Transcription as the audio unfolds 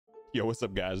Yo, what's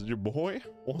up, guys? Your boy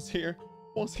once here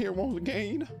once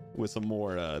again with some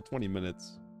more 20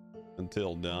 minutes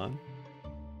until dawn.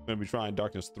 I'm gonna be trying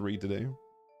Darkness 3 today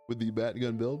with the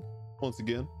Batgun build once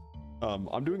again.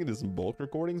 I'm doing this in bulk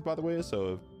recordings, by the way,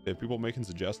 so if people are making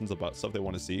suggestions about stuff they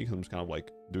want to see, because I'm just kind of like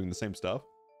doing the same stuff,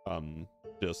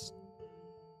 just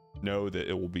know that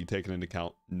it will be taken into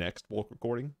account next bulk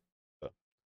recording.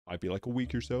 Might be like a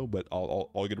week or so, but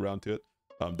I'll get around to it.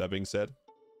 That being said,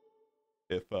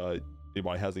 if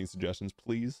anybody has any suggestions,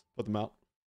 please put them out.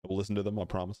 I will listen to them, I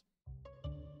promise.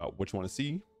 What you want to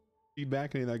see,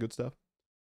 feedback, any of that good stuff.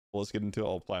 Well, let's get into it.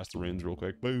 I'll plaster runes real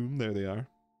quick. Boom, there they are.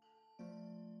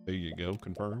 There you go,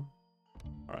 confirm.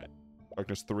 All right,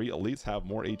 Darkness 3 elites have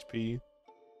more HP,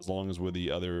 as long as with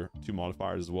the other two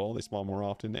modifiers as well. They spawn more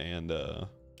often, and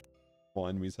small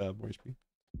enemies have more HP.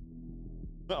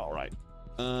 All right.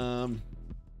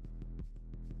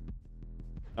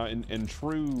 In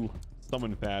true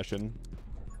summon fashion,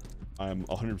 I'm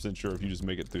 100% sure if you just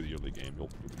make it through the early game, you'll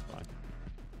be fine.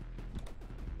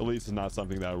 Elites is not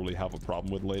something that I really have a problem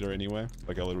with later anyway.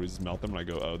 Like, I literally just melt them and I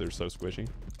go, oh, they're so squishy.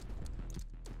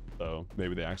 So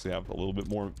maybe they actually have a little bit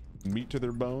more meat to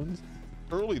their bones.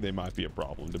 Early they might be a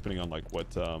problem, depending on like what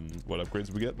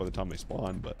upgrades we get by the time they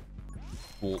spawn, but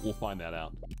we'll find that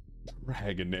out.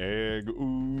 Dragon egg.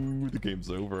 Ooh, the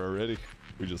game's over already.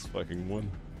 We just fucking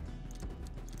won.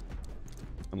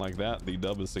 And like that, the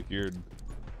dub is secured.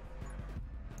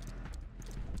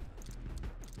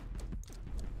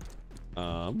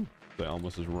 They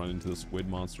almost just run into the squid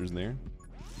monsters in there.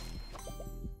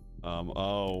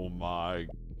 Oh my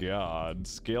god.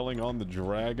 Scaling on the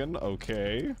dragon,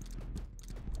 okay.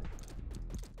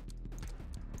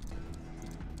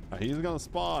 He's gonna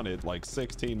spawn at like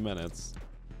 16 minutes.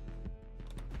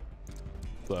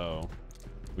 So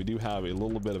we do have a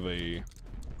little bit of a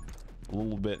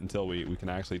little bit until we can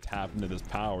actually tap into this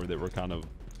power that we're kind of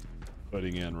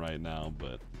putting in right now,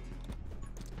 but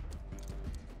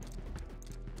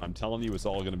I'm telling you, it's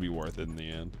all going to be worth it in the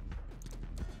end.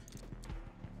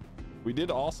 We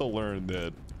did also learn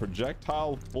that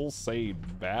projectile full save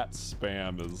bat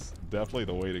spam is definitely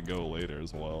the way to go later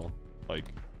as well. Like,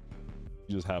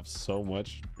 you just have so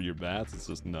much for your bats, it's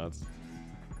just nuts.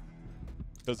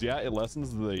 Because yeah, it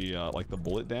lessens the like the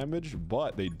bullet damage,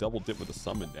 but they double dip with the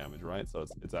summon damage, right? So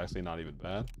it's actually not even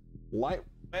bad. Light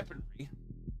weaponry,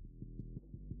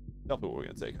 definitely what we're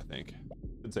gonna take. I think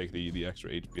could take the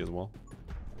extra HP as well,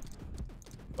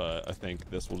 but I think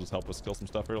this will just help us kill some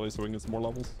stuff early so we can get some more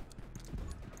levels.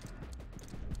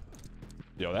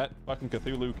 Yo, that fucking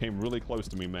Cthulhu came really close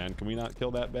to me, man. Can we not kill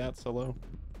that bat solo?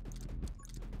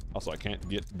 Also, I can't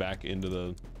get back into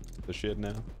the shit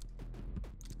now.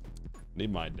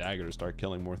 Need my dagger to start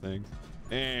killing more things.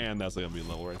 And that's gonna be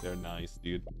low right there. Nice,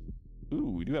 dude. Ooh,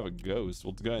 we do have a ghost.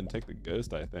 We'll go ahead and take the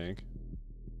ghost, I think.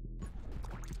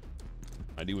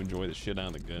 I do enjoy the shit out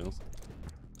of the ghost.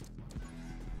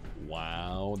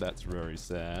 Wow, that's very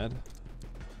sad.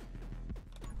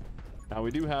 Now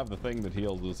we do have the thing that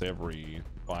heals us every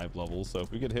 5 levels, so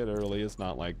if we get hit early, it's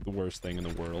not like the worst thing in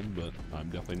the world, but I'm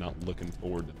definitely not looking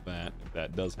forward to that. If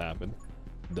that does happen,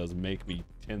 it does make me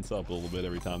tense up a little bit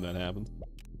every time that happens.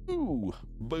 Ooh,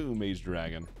 boom, mage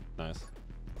dragon. Nice.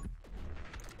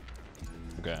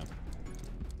 Okay.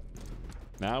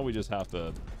 Now we just have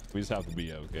to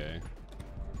be okay.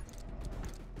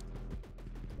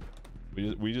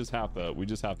 We just have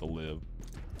to live.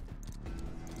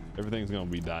 Everything's gonna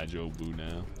be Daijobu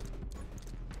now.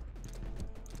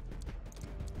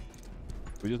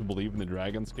 We just believe in the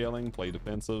dragon scaling, play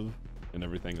defensive, and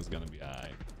everything is gonna be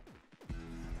alright.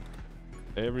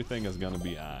 Everything is gonna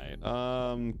be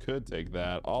alright. Could take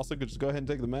that. Also could just go ahead and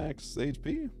take the max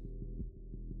HP.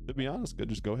 To be honest, could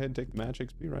just go ahead and take the max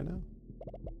HP right now.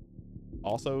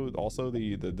 Also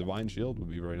the divine shield would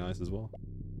be very nice as well.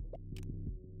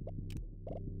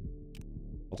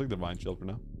 I'll take the divine shield for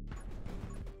now.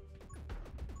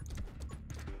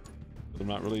 I'm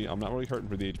not really hurting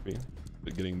for the HP,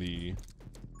 but getting the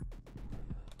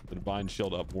divine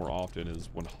shield up more often is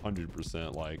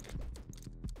 100% like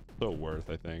so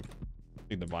worth. I think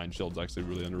divine shield's actually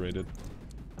really underrated.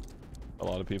 A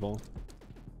lot of people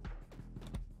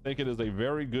think it is a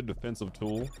very good defensive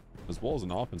tool as well as an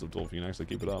offensive tool if you can actually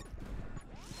keep it up.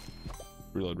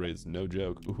 Reload rate is no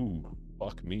joke. Ooh,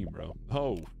 fuck me, bro.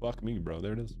 Oh, fuck me, bro.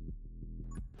 There it is.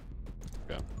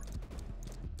 Okay.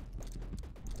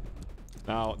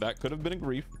 Now, that could have been a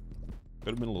grief. Could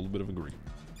have been a little bit of a grief.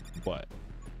 But,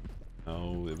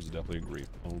 no, it was definitely a grief.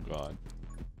 Oh, God.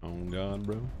 Oh, God,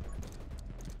 bro.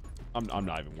 I'm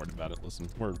not even worried about it. Listen,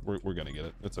 we're going to get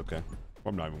it. It's okay.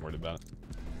 I'm not even worried about it.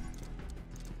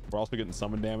 We're also getting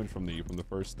summon damage from the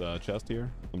first chest here.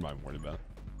 I'm not even worried about it.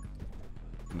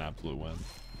 An absolute win.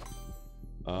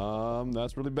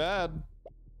 That's really bad.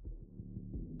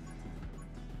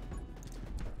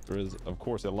 There is, of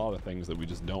course, a lot of things that we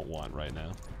just don't want right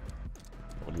now.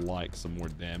 I would like some more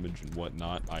damage and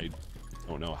whatnot. I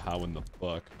don't know how in the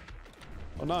fuck.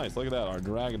 Oh, nice. Look at that. Our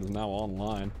dragon is now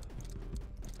online.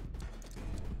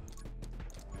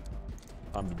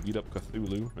 Time to beat up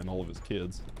Cthulhu and all of his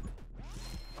kids.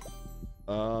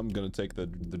 I'm gonna take the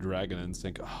dragon and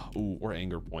sink. Ooh, or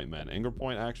anger point, man. Anger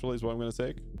point actually is what I'm gonna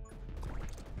take,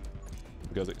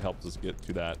 because it helps us get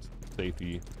to that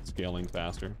safety scaling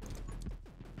faster.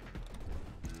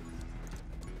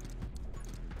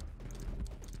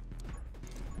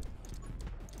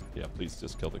 Yeah, please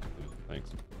just kill the Cthulhu.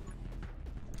 Thanks.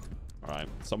 All right,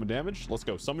 summon damage. Let's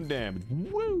go. Summon damage.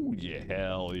 Woo! Yeah,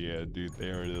 hell yeah, dude.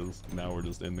 There it is. Now we're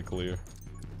just in the clear.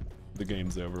 The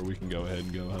game's over. We can go ahead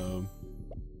and go home.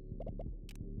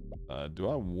 Do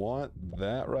I want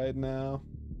that right now?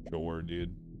 Sure,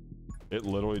 dude. It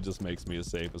literally just makes me as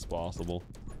safe as possible.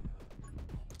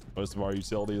 Most of our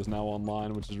utility is now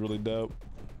online, which is really dope.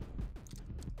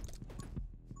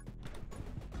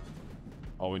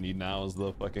 All we need now is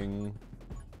the fucking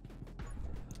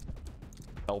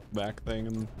health back thing,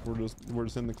 and we're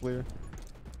just in the clear.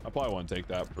 I probably want to take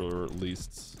that for at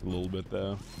least a little bit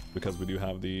though, because we do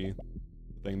have the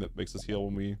thing that makes us heal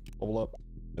when we level up.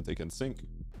 And they can sink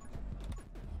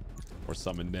or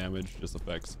summon damage, just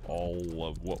affects all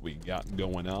of what we got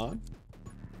going on.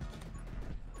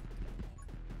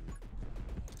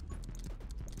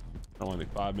 Only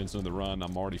 5 minutes into the run,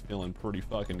 I'm already feeling pretty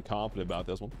fucking confident about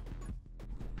this one.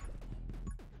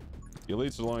 The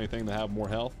elites are the only thing that have more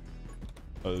health,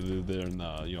 other than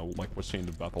you know, like what's changed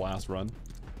about the last run.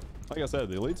 Like I said,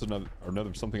 the elites are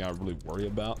another something I really worry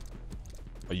about.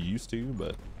 I used to,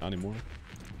 but not anymore.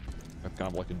 That's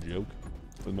kind of like a joke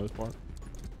for the most part.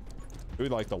 Maybe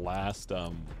like the last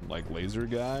like laser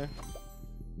guy,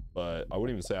 but I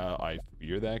wouldn't even say I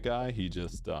fear that guy. He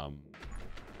just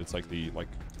it's like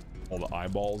all the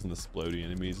eyeballs and the splody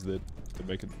enemies that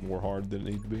make it more hard than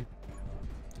it needs to be.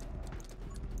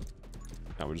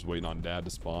 Now we're just waiting on Dad to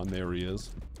spawn. There he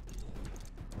is.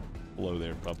 Hello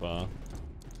there, Papa.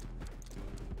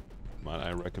 Might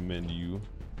I recommend you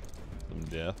some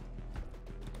death?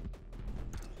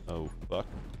 Oh fuck.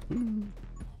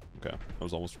 Okay, that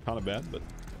was almost kind of bad, but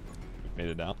we made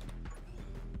it out.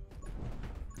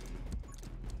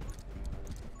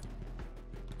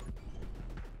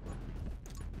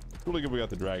 Really good we got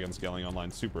the dragon scaling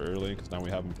online super early, because now we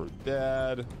have him for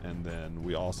Dad, and then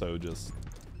we also just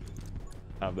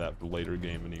have that for later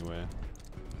game anyway.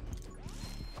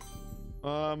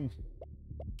 I'm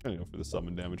gonna go for the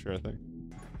summon damage here, I think.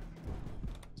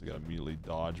 So we gotta immediately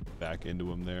dodge back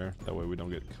into him there. That way we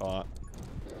don't get caught.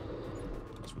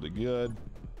 That's really good.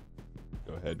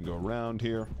 Go ahead and go around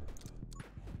here.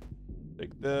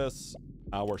 Take this.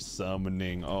 Our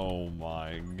summoning. Oh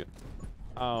my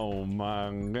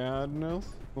goodness.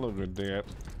 Look at that.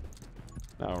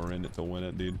 Now we're in it to win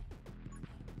it, dude.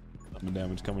 Summon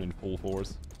damage coming in full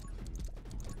force.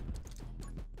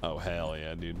 Oh hell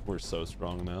yeah, dude. We're so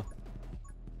strong now.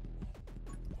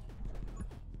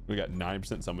 We got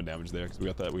 9% summon damage there because we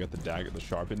got the dagger, the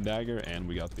sharpened dagger, and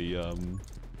we got the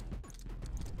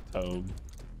tome.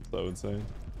 So insane.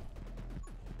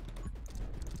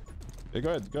 Yeah,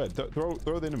 go ahead.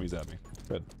 Throw the enemies at me.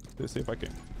 Go ahead. Let's see if I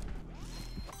can.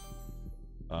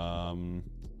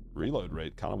 Reload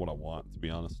rate, kind of what I want, to be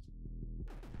honest.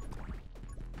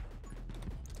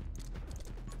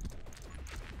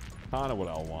 Kind of what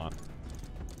I want.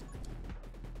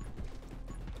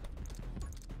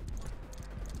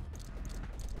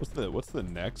 What's the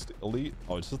next elite?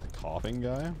 Oh, it's just the coughing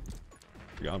guy.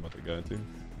 Forgot about the guy too.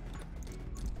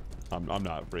 I'm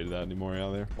not afraid of that anymore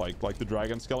either. Like the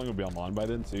dragon scaling will be online by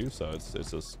then too, so it's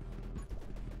just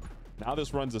now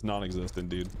this run's just non-existent,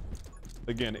 dude.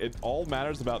 Again, it all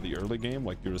matters about the early game,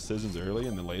 like your decisions early,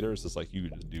 and then later it's just like you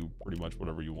just do pretty much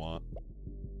whatever you want.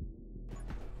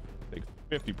 Like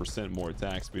 50% more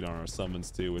attack speed on our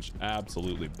summons too, which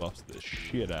absolutely buffs the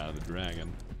shit out of the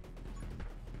dragon.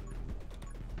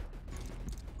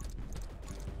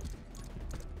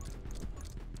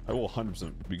 I will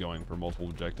 100% be going for multiple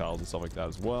projectiles and stuff like that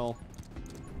as well.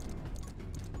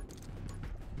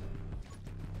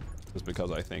 Just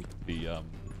because I think the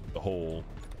whole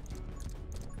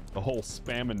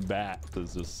spamming bat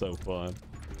is just so fun.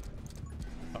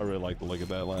 I really like the look at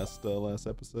that last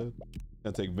episode.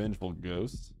 Gonna take Vengeful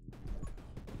Ghost.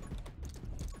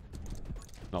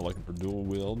 Not looking for dual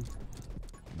wield.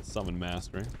 And Summon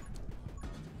Mastery.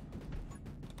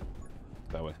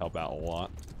 That would help out a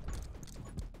lot.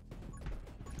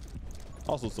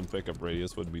 Also, some pickup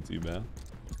radius wouldn't be too bad.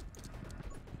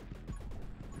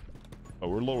 But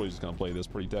we're literally just gonna play this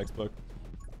pretty textbook.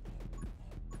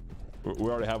 We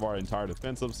already have our entire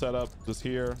defensive setup just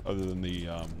here, other than the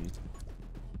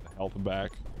health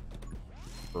back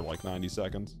for like 90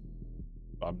 seconds.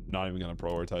 I'm not even gonna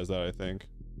prioritize that, I think.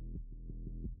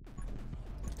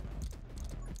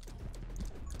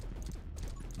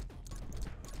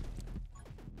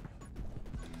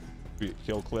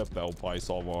 Kill clip, that will probably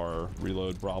solve our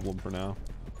reload problem for now.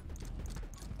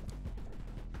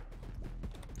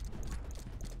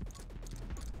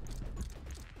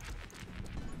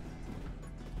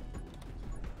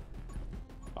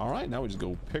 All right, now we just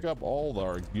go pick up all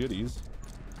our goodies.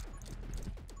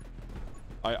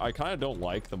 I kind of don't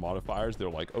like the modifiers. They're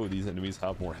like, oh, these enemies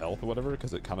have more health or whatever,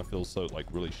 because it kind of feels so like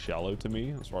really shallow to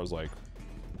me as far as like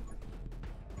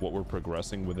what we're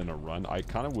progressing within a run. I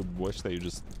kind of would wish they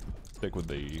just stick with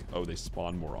the, oh, they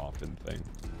spawn more often thing.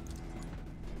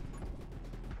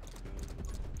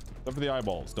 Except for the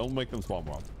eyeballs. Don't make them spawn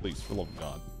more often, please, for the love of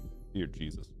God. Dear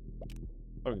Jesus.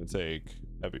 I'm gonna take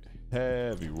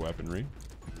heavy weaponry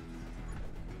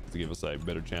to give us a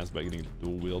better chance by getting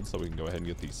dual wield, so we can go ahead and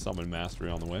get the summon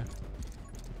mastery on the way.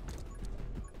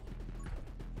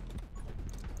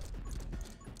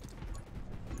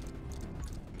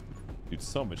 Dude,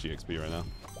 so much EXP right now.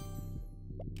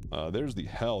 There's the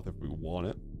health if we want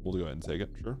it. We'll go ahead and take it,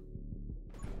 sure.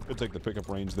 Could take the pickup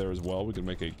range there as well. We can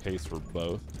make a case for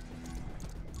both.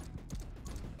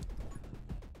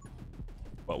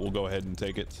 But we'll go ahead and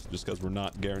take it just because we're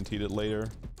not guaranteed it later.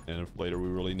 And if later we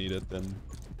really need it, then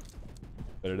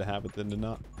better to have it than to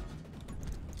not.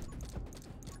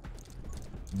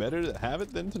 Better to have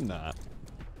it than to not.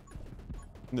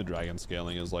 And the dragon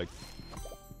scaling is like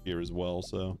here as well,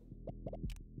 so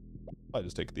I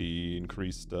just take the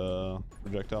increased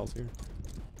projectiles here.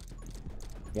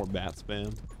 More bat spam.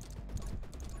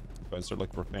 If I start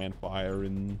looking for fan fire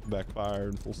and backfire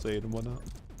and full save and whatnot.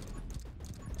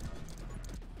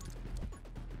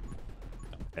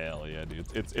 Hell yeah, dude.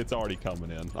 It's already coming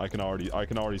in. I can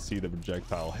already see the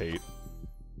projectile hate.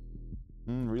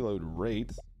 Reload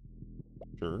rate.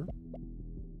 Sure.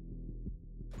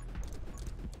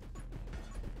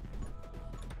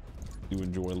 Do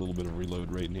enjoy a little bit of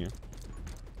reload rate in here.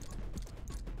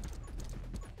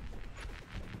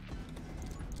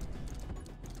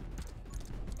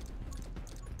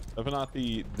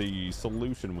 Definitely not the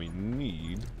solution we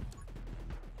need,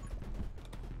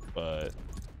 but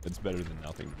it's better than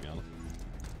nothing, to be honest.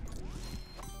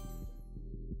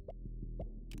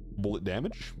 Bullet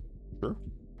damage, sure.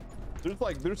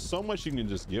 There's so much you can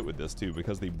just get with this too,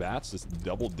 because the bats just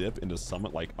double dip into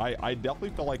summit. Like I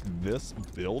definitely feel like this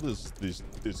build is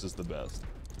just the best,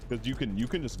 because you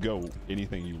can just go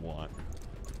anything you want.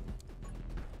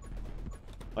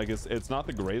 Like it's not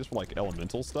the greatest for like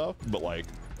elemental stuff, but like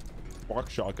spark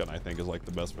shotgun I think is like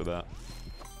the best for that.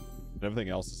 And everything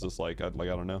else is just like I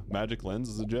don't know. Magic lens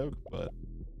is a joke, but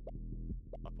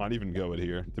I might even go it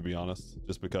here, to be honest,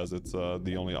 just because it's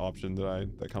the only option that I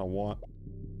kind of want.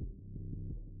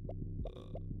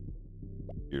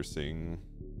 Piercing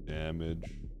damage.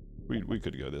 We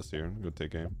could go this here. Go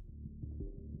take aim.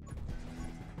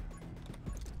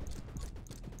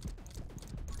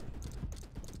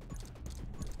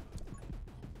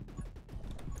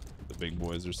 The big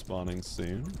boys are spawning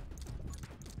soon.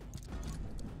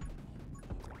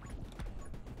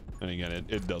 And again,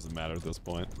 it doesn't matter at this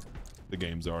point. The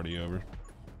game's already over. It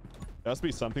has to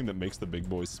be something that makes the big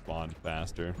boys spawn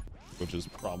faster, which is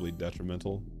probably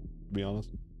detrimental, to be honest.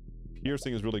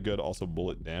 Piercing is really good, also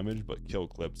bullet damage, but kill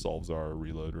clip solves our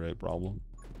reload rate problem.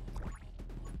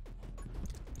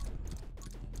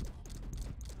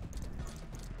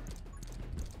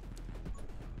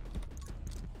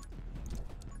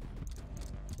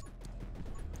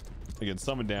 Again,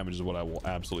 summon damage is what I will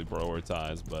absolutely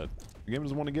prioritize, but if the game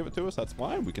doesn't want to give it to us, that's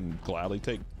fine. We can gladly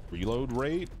take reload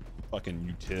rate, fucking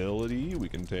utility, we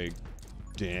can take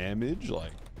damage,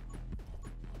 like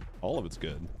all of it's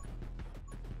good.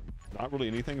 Not really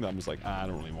anything that I'm just like, I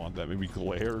don't really want that. Maybe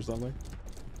glare or something.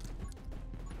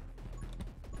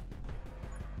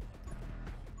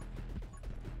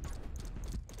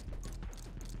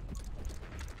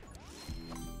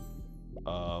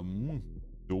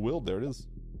 Dual wield, there it is.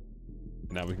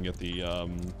 Now we can get the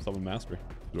summon mastery.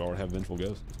 We already have vengeful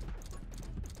ghost.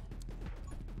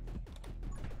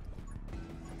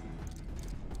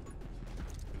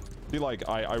 See, like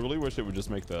I really wish it would just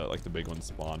make the big ones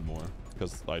spawn more,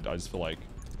 because I just feel like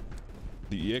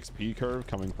the EXP curve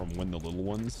coming from when the little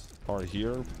ones are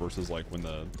here versus like when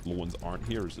the little ones aren't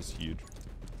here is just huge.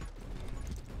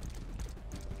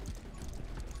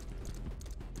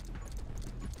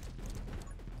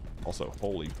 Also,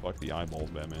 holy fuck the eyeballs,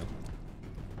 Batman.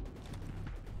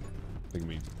 I think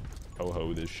we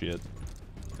ho-ho this shit.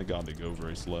 Thank God they go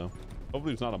very slow.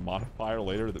 Hopefully there's not a modifier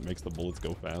later that makes the bullets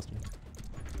go faster.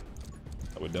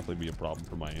 That would definitely be a problem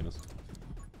for my anus.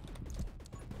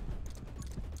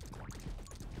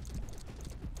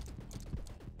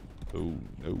 Oh,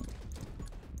 no.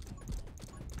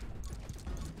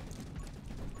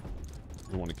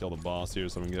 I want to kill the boss here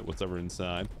so we can get whatever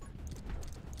inside.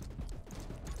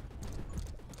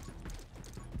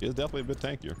 He is definitely a bit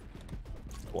tankier.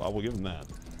 Well, I will give him that.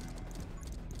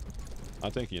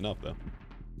 Not tanky enough, though.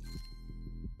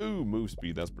 Ooh, move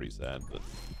speed. That's pretty sad, but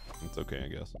it's okay, I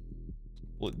guess.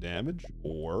 Bullet damage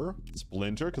or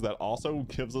splinter, because that also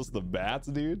gives us the bats,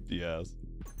 dude. Yes.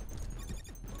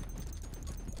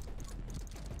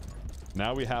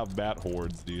 Now we have bat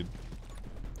hordes, dude.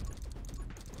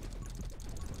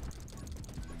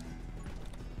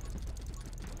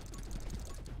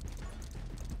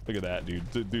 Look at that,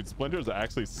 dude. Dude, splinters are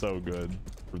actually so good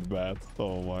for the bats.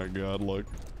 Oh my god, look.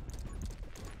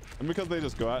 And because they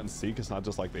just go out and seek, it's not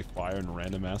just like they fire in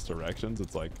random ass directions.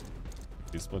 It's like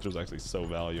these splinters actually so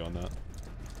value on that.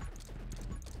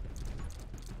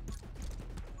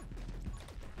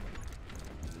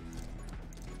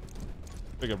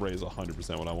 Pickup rate is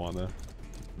 100% what I want there.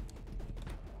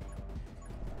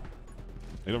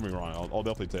 Hey, don't get me wrong, I'll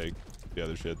definitely take the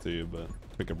other shit too, but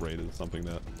pickup rate is something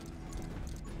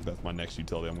that's my next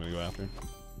utility I'm gonna go after.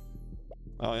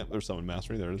 Oh yeah, there's summon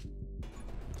mastery. There it is.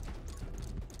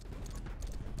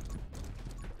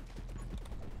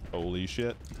 Holy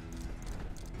shit.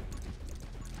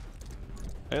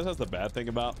 I guess that's the bad thing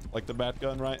about like the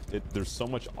Batgun, right? There's so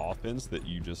much offense that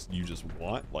you just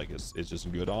want, like it's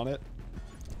just good on it.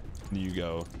 And you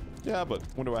go, yeah, but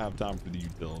when do I have time for the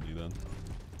utility then?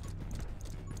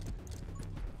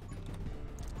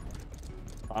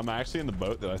 I'm actually in the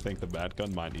boat that I think the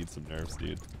Batgun might need some nerfs,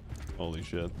 dude. Holy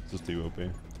shit, it's just too OP.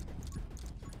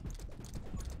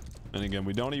 And again,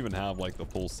 we don't even have like the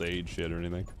full Sage shit or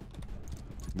anything.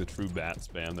 The true bat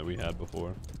spam that we had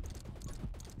before.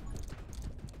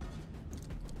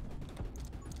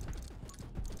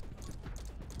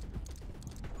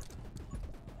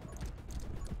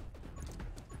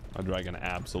 Our dragon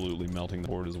absolutely melting the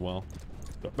horde as well.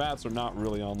 The bats are not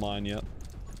really online yet.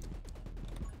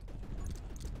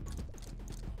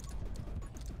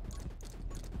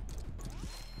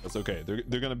 That's okay.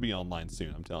 They're gonna be online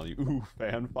soon. I'm telling you. Ooh,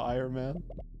 fanfire, man.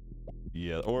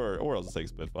 Yeah, or else take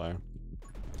Spitfire.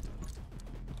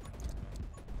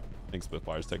 I think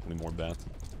Spitfire is technically more bats.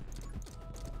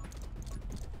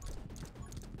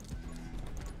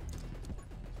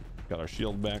 Got our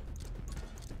shield back.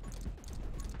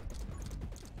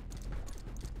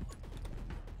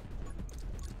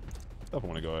 Definitely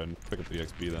want to go ahead and pick up the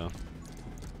XP though.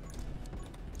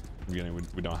 Again,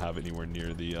 we don't have anywhere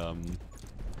near the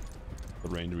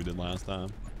range we did last time.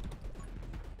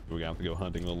 We're gonna have to go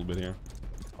hunting a little bit here.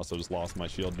 Also just lost my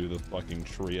shield due to the fucking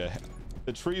tree.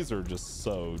 The trees are just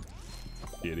so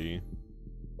shitty.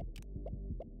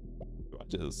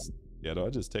 Do I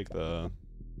just take the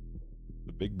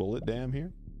big bullet dam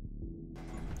here?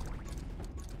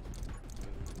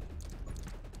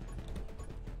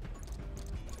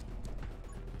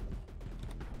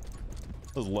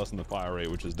 This is less than the fire rate,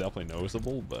 which is definitely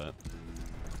noticeable, but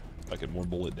I get more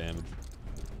bullet damage.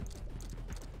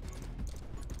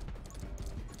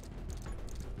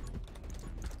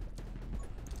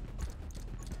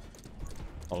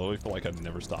 Although I feel like I'd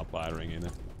never stop firing either.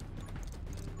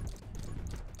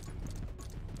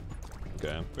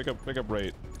 Okay, pick up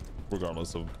rate,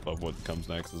 regardless of what comes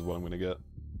next, is what I'm gonna get.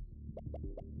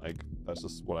 Like, that's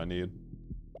just what I need.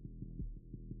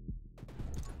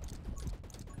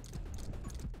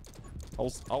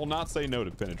 I'll not say no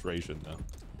to penetration though.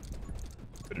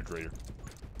 Penetrator.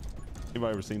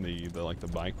 Anybody ever seen the like the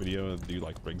bike video? The dude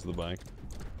like brings the bike.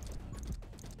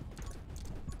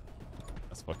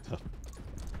 That's fucked up.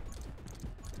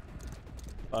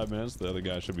 5 minutes. The other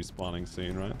guy should be spawning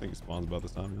soon, right? I think he spawns about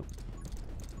this time. Yep.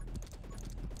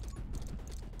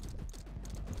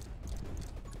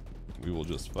 We will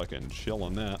just fucking chill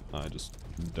on that. I just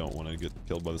don't want to get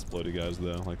killed by the splody guys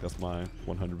though. Like that's my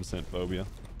 100% phobia.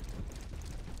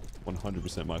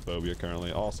 100% my phobia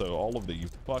currently. Also, all of the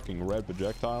fucking red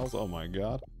projectiles. Oh my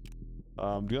god.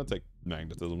 I'm gonna take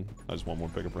magnetism. I just want more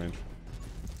pickup range.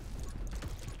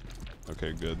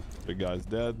 Okay, good. Big guy's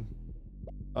dead.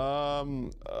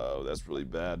 Oh, that's really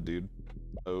bad, dude.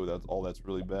 Oh, that's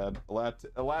really bad.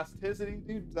 Elasticity,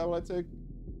 dude. Is that what I take?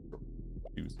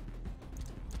 Use.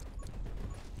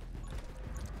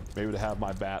 Maybe to have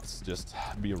my bats just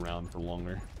be around for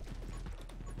longer.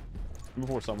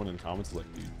 Before someone in the comments is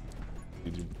like, dude,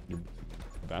 Dude, your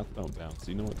bats don't bounce.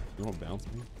 You know what bounce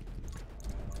means?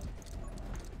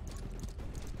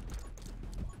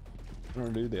 You know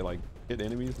what, dude? They like hit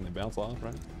enemies and they bounce off,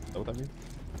 right? Is that what that means?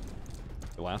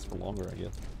 They last for longer, I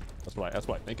guess. That's what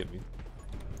I think it means.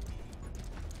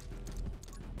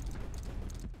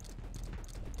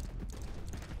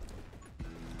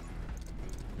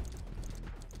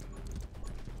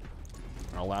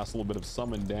 Our last little bit of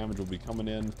summon damage will be coming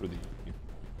in for the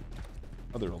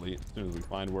other elite as soon as we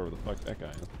find wherever the fuck that guy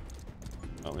is.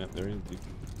 Oh yeah, there he is.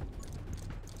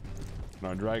 And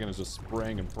our dragon is just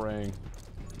spraying and praying.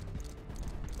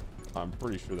 I'm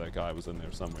pretty sure that guy was in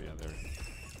there somewhere. Yeah, there.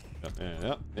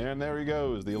 Yep, and there he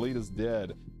goes. The elite is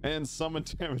dead. And summon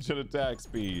damage and attack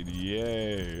speed.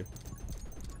 Yay.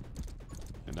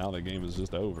 And now the game is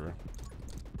just over.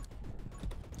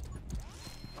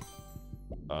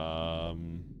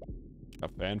 A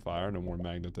fan fire, no more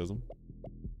magnetism.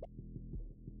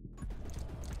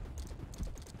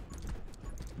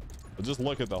 But just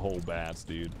look at the whole bats,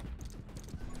 dude.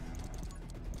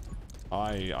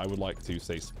 I would like to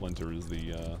say Splinter is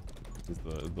the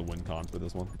win con for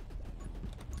this one.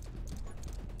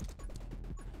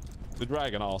 The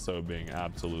dragon also being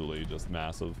absolutely just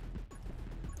massive.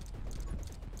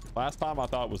 Last time I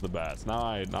thought it was the bats. Now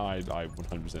I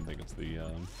 100% think it's the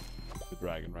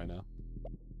dragon right now.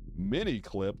 Mini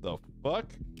clip, the fuck?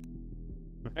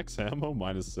 Max ammo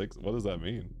 -6. What does that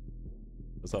mean?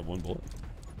 Let's have one bullet.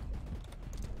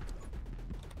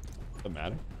 Doesn't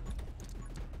matter.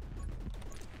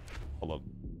 Hold up.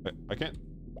 I can't.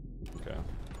 Okay.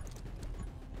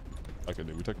 Okay,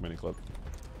 dude, we took mini clip.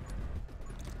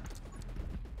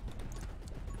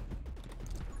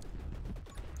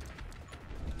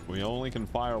 We only can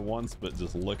fire once, but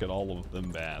just look at all of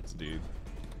them bats, dude.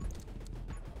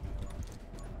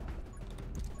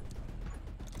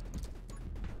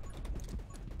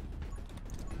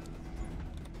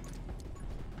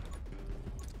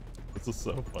 This is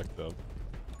so fucked up.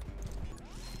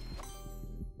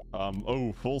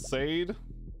 Oh, full Sade?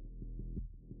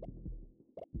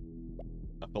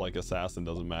 I feel like Assassin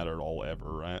doesn't matter at all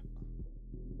ever, right?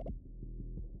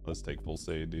 Let's take full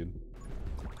Sade, dude.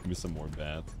 Give me some more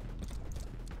bats.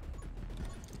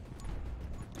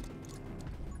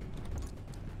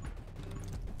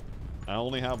 I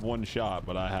only have one shot,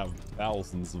 but I have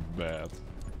thousands of bats.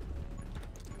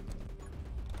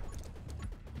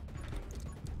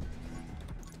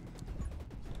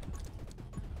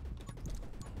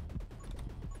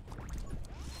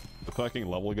 The fucking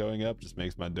level going up just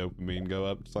makes my dopamine go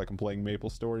up just like I'm playing Maple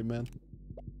Story, man.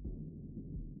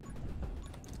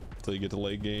 Until you get to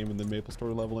late game and then Maple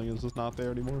Story leveling is just not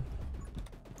there anymore.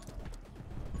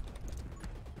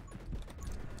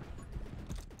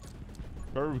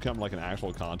 If I ever become like an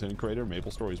actual content creator,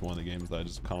 Maple Story is one of the games that I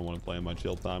just kind of want to play in my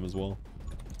chill time as well.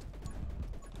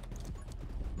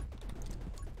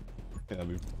 Yeah,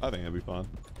 I think that'd be fun.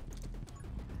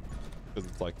 Because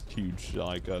it's like huge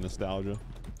like nostalgia.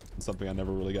 It's something I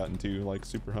never really got into like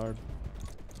super hard.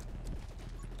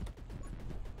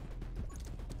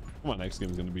 My next game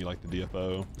is going to be like the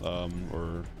DFO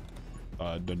or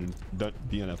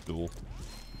DNF Duel.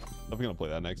 I'm going to play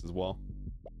that next as well.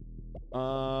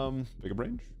 Pick up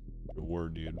range. Good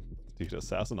word, dude. Dude,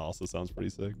 Assassin also sounds pretty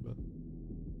sick, but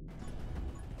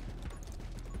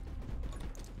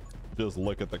just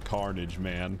look at the carnage,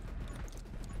 man.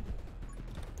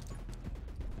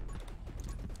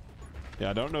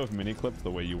 Yeah, I don't know if mini clip's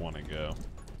the way you want to go,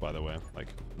 by the way. Like,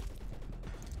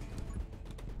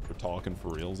 we're talking for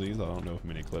realsies. I don't know if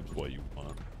mini clip's what you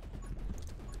want.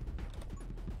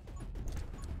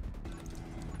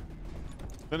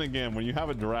 Then again, when you have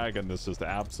a dragon that's just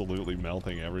absolutely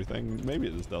melting everything, maybe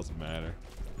it just doesn't matter.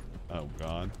 Oh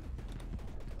god.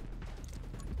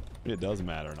 Maybe it does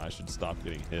matter and I should stop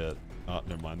getting hit. Oh,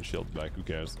 never mind, the shield's back, who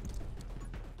cares?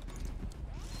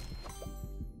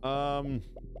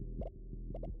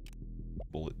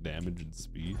 Bullet damage and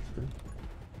speed, sure.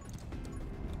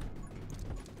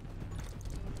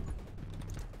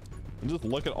 And just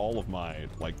look at all of my,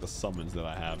 like, the summons that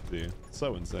I have too. It's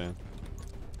so insane.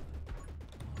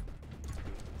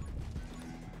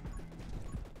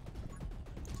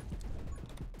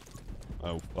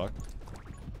 Oh, fuck.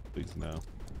 Please, no.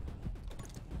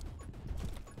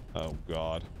 Oh,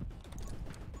 God.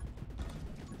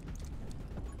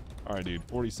 Alright, dude.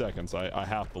 40 seconds. I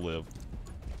have to live.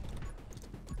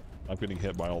 I'm getting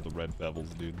hit by all the red pebbles,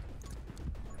 dude.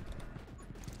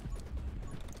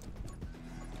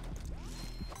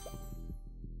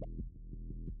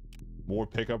 More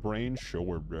pickup range?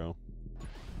 Sure, bro.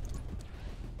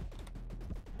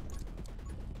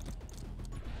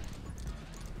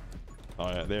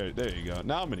 yeah, there you go.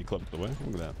 Now I'm mini clipped away.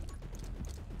 Look at that.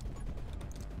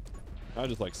 I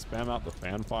just like spam out the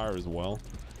fan fire as well,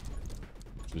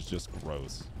 which is just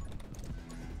gross.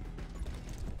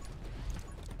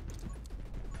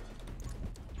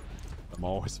 I'm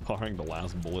always firing the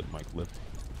last bullet in my clip.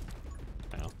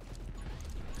 Now.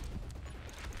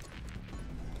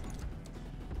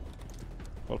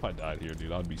 What if I died here,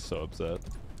 dude? I'd be so upset.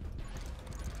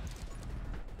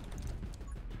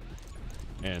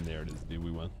 And there it is, dude.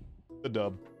 We win. The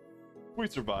dub. We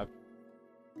survived.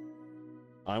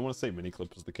 I want to say mini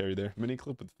clip was the carry there. Mini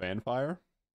clip with fanfire.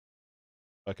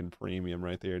 Fucking premium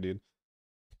right there, dude.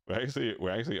 We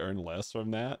actually earned less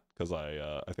from that because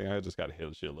I think I just got hit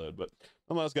a shitload. But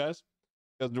nonetheless, guys, if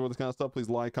you guys enjoy this kind of stuff, please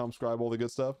like, comment, subscribe, all the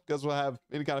good stuff. If you guys will have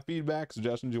any kind of feedback,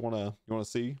 suggestions you wanna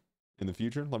see in the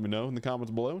future, let me know in the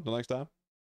comments below. Until next time,